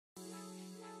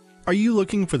Are you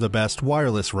looking for the best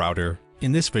wireless router?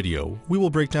 In this video, we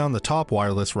will break down the top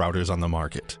wireless routers on the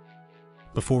market.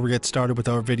 Before we get started with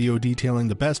our video detailing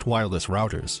the best wireless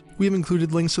routers, we have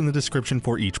included links in the description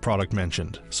for each product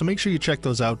mentioned, so make sure you check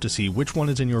those out to see which one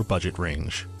is in your budget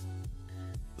range.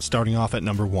 Starting off at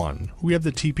number 1, we have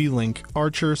the TP-Link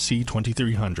Archer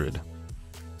C2300.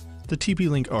 The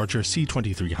TP-Link Archer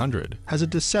C2300 has a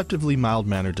deceptively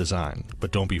mild-mannered design,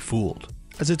 but don't be fooled,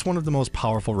 as it's one of the most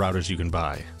powerful routers you can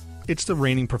buy. It's the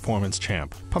reigning performance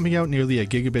champ, pumping out nearly a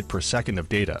gigabit per second of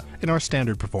data in our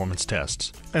standard performance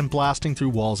tests, and blasting through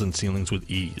walls and ceilings with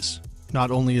ease. Not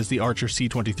only is the Archer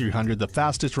C2300 the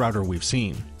fastest router we've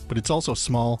seen, but it's also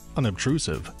small,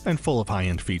 unobtrusive, and full of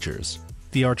high-end features.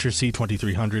 The Archer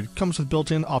C2300 comes with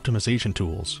built-in optimization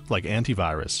tools like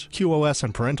antivirus, QoS,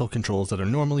 and parental controls that are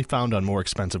normally found on more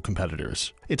expensive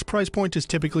competitors. Its price point is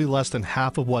typically less than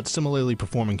half of what similarly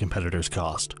performing competitors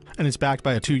cost, and is backed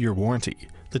by a 2-year warranty.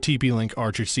 The TP-Link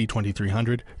Archer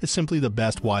C2300 is simply the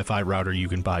best Wi-Fi router you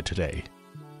can buy today.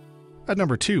 At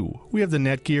number 2, we have the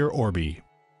Netgear Orbi.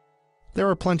 There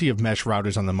are plenty of mesh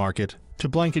routers on the market to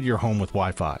blanket your home with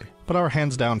Wi-Fi, but our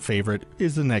hands-down favorite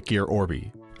is the Netgear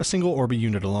Orbi. A single Orbi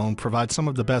unit alone provides some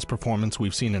of the best performance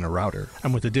we've seen in a router,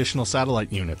 and with additional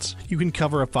satellite units, you can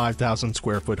cover a 5,000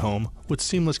 square foot home with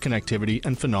seamless connectivity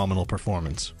and phenomenal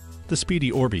performance. The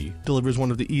speedy Orbi delivers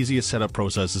one of the easiest setup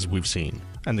processes we've seen,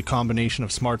 and the combination of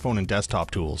smartphone and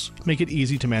desktop tools make it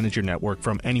easy to manage your network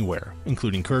from anywhere,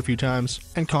 including curfew times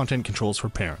and content controls for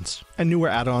parents. And newer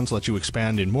add-ons let you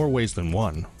expand in more ways than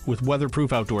one, with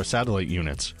weatherproof outdoor satellite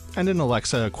units and an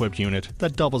Alexa-equipped unit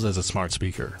that doubles as a smart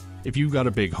speaker. If you've got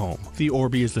a big home, the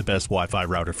Orbi is the best Wi-Fi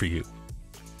router for you.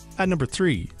 At number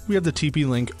 3, we have the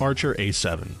TP-Link Archer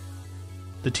A7.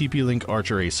 The TP-Link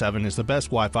Archer A7 is the best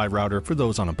Wi-Fi router for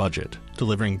those on a budget,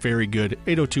 delivering very good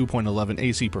 802.11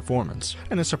 AC performance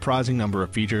and a surprising number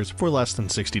of features for less than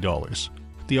 $60.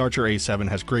 The Archer A7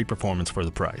 has great performance for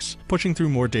the price, pushing through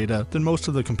more data than most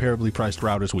of the comparably priced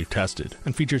routers we've tested,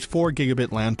 and features 4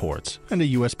 gigabit LAN ports and a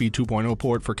USB 2.0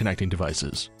 port for connecting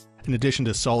devices. In addition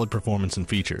to solid performance and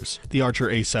features, the Archer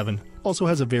A7 also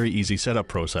has a very easy setup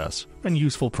process and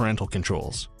useful parental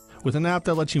controls. With an app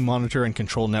that lets you monitor and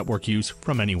control network use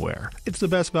from anywhere, it's the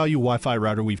best value Wi-Fi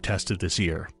router we've tested this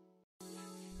year.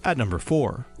 At number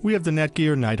 4, we have the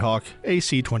Netgear Nighthawk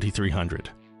AC2300.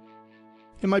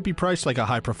 It might be priced like a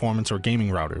high-performance or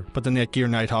gaming router, but the Netgear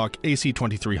Nighthawk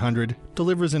AC2300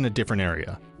 delivers in a different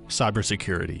area: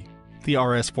 cybersecurity. The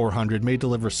RS400 may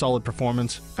deliver solid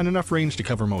performance and enough range to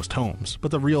cover most homes,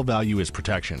 but the real value is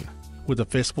protection. With a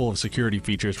fistful of security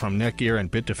features from Netgear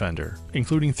and Bitdefender,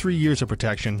 including 3 years of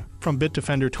protection from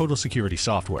Bitdefender Total Security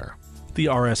software. The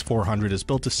RS400 is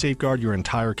built to safeguard your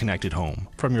entire connected home,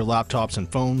 from your laptops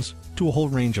and phones to a whole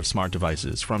range of smart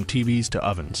devices, from TVs to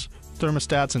ovens,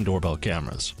 thermostats, and doorbell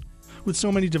cameras. With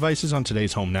so many devices on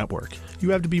today's home network, you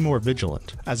have to be more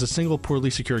vigilant, as a single poorly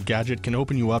secured gadget can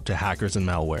open you up to hackers and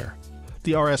malware.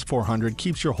 The RS400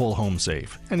 keeps your whole home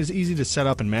safe, and is easy to set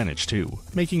up and manage too,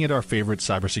 making it our favorite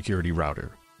cybersecurity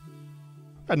router.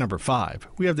 At number 5,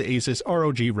 we have the Asus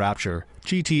ROG Rapture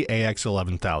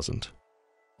GT-AX11000.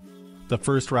 The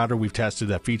first router we've tested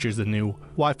that features the new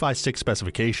Wi-Fi 6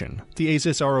 specification, the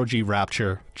Asus ROG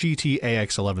Rapture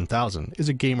GT-AX11000 is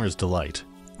a gamer's delight,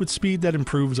 with speed that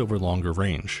improves over longer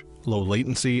range, low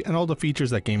latency, and all the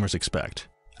features that gamers expect.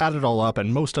 Add it all up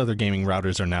and most other gaming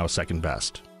routers are now second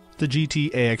best. The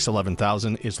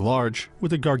GT-AX11000 is large,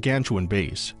 with a gargantuan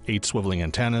base, 8 swiveling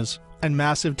antennas, and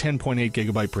massive 10.8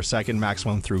 GB per second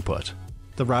maximum throughput.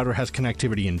 The router has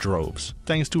connectivity in droves,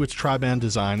 thanks to its tri-band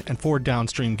design and 4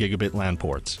 downstream gigabit LAN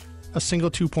ports, a single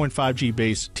 2.5G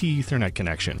base T-Ethernet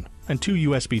connection, and 2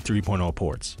 USB 3.0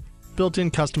 ports.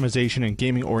 Built-in customization and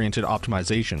gaming-oriented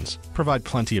optimizations provide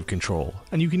plenty of control,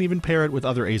 and you can even pair it with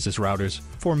other Asus routers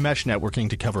for mesh networking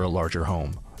to cover a larger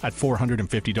home. At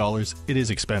 $450, it is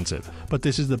expensive, but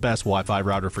this is the best Wi-Fi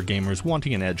router for gamers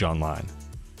wanting an edge online.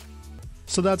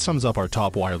 So that sums up our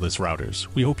top wireless routers.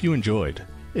 We hope you enjoyed.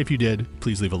 If you did,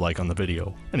 please leave a like on the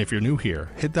video, and if you're new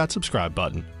here, hit that subscribe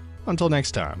button. Until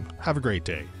next time, have a great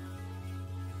day.